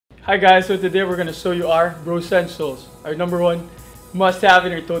Hi guys, so today we're gonna show you our Bro Essentials, our #1 must-have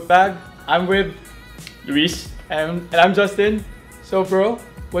in your tote bag. I'm with Luis. and I'm Justin. So bro,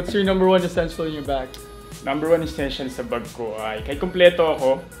 what's your #1 essential in your bag? #1 essential sa bag ko ay kahit kompleto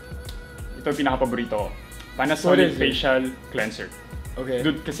ako, ito yung pinaka-paborito ko. Panasonic facial cleanser. Okay.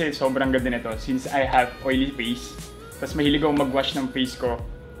 Dude, kasi sobrang ganda nito since I have oily face. Tapos mahilig ako mag-wash ng face ko.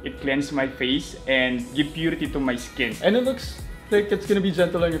 It cleanses my face and give purity to my skin. And it looks like it's gonna be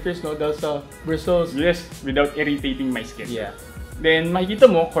gentle on your face, no? Dahil sa bristles. Yes, without irritating my skin. Yeah. Then makikita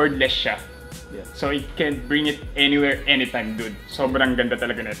mo, cordless siya. Yeah. So it can bring it anywhere, anytime, dude. Sobrang ganda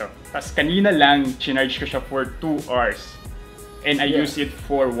talaga nito. Tapos kanina lang, chinarge ko siya for 2 hours. And I use it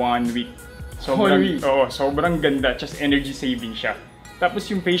for 1 week. Sobrang, oo, sobrang ganda. Just energy saving siya.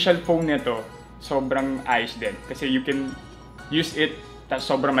 Tapos yung facial foam nito, sobrang ayos din. Kasi you can use it, tapos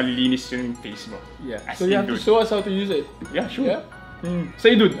sobrang malilinis yung face mo. Yeah. As So you have to show us how to use it. Yeah, sure. Yeah?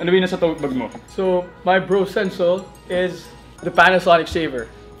 Say, dude, ano ba yung nasa tote bag mo? So my Bro Essential is the Panasonic shaver.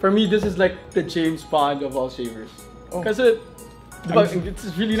 For me, this is like the James Bond of all shavers. Because it's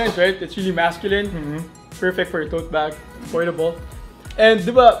really nice, right? It's really masculine. Perfect for a tote bag. Affordable. And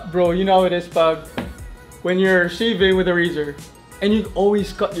diba, bro, you know how it is pag when you're shaving with a razor and you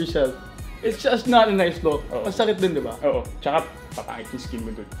always cut yourself. It's just not a nice look. Masakit din, diba? Oo. Tsaka, papakit yung skin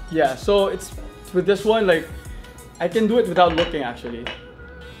mo, dude. Yeah, so it's with this one, like, I can do it without looking actually.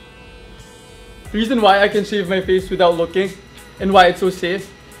 The reason why I can shave my face without looking and why it's so safe,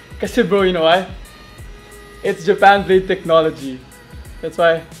 kasi bro, you know why? It's Japan blade technology. That's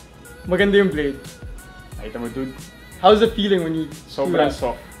why maganda yung blade. Nakita mo, dude? How's it feeling when you Sobrang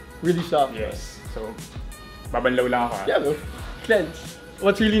soft. Really soft. Yes. So, babanlaw lang ako. Yeah, bro. Cleanse.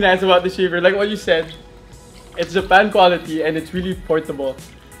 What's really nice about the shaver, like what you said, it's Japan quality and it's really portable.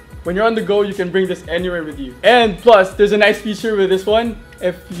 When you're on the go, you can bring this anywhere with you. And plus, there's a nice feature with this one.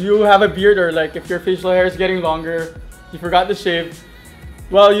 If you have a beard or like if your facial hair is getting longer, you forgot to shave,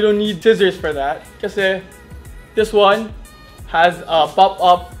 well, you don't need scissors for that. Kasi this one has a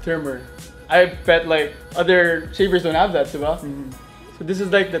pop-up trimmer. I bet like other shavers don't have that, diba? So this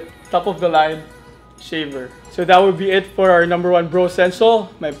is like the top of the line shaver. So that would be it for our #1 Bro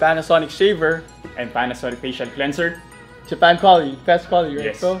Essential, my Panasonic shaver. And Panasonic facial cleanser. Japan quality, best quality,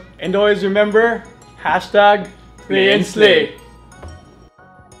 right? Yes. So, and always remember, #Play and Slay.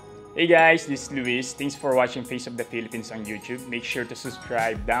 Hey guys, this is Luis. Thanks for watching Face of the Philippines on YouTube. Make sure to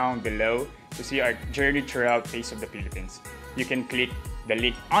subscribe down below to see our journey throughout Face of the Philippines. You can click the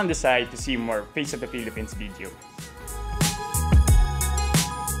link on the side to see more Face of the Philippines videos.